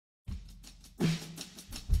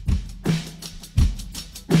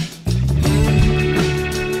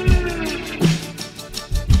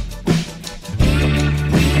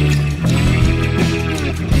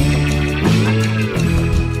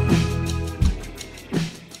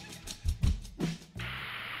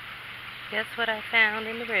Guess what I found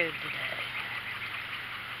in the road today?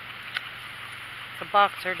 It's a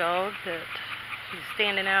boxer dog that he's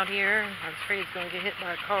standing out here. I'm afraid he's going to get hit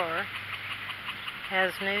by a car.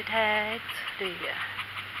 Has no tags, do ya?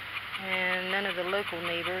 And none of the local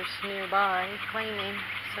neighbors nearby claim him,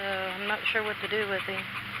 so I'm not sure what to do with him.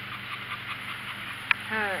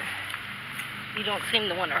 You don't seem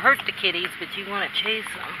to want to hurt the kitties, but you want to chase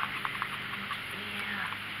them. Yeah,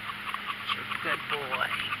 you're a good boy.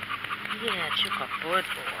 Yeah, you're a good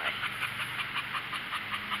boy.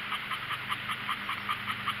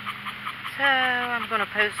 So I'm going to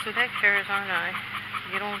post some pictures, aren't I?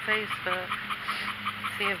 Get on Facebook.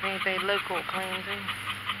 See if anybody local claims him.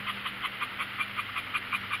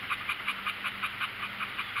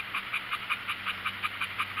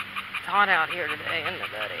 It's hot out here today, isn't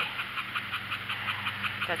it, buddy?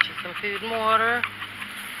 Got you some food and water.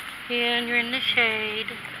 Yeah, and you're in the shade.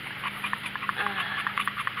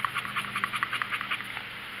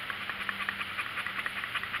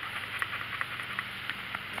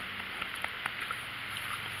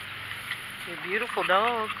 You're a beautiful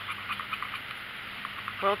dog.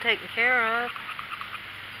 Well taken care of.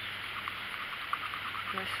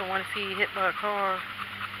 I just don't want to see you hit by a car.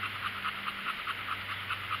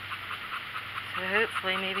 So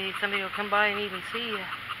hopefully maybe somebody will come by and even see you.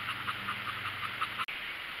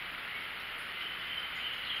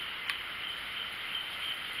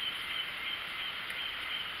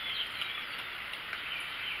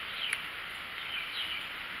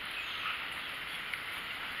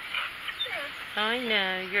 I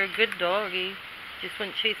know, you're a good doggy. Just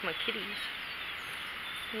wouldn't chase my kitties.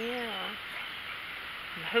 Yeah.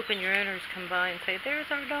 I'm hoping your owners come by and say, there's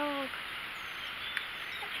our dog.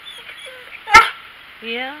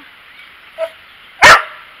 Yeah?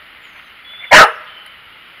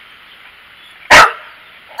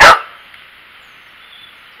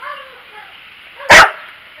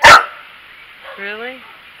 Really?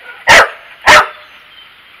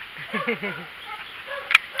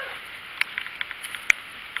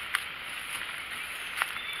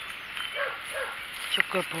 You're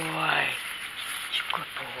a good boy. You're a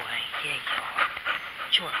good boy. Yeah, you are.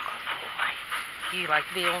 You're a good boy. You like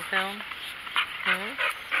to be on film? Hmm?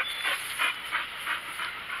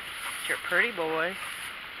 You're a pretty boy.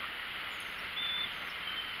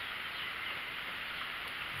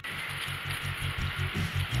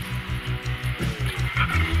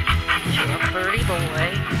 You're a pretty boy.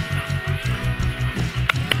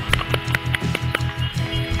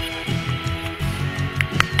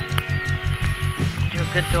 You're a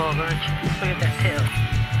good dog, aren't you? Look at that tail.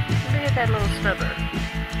 Look at that little stubber.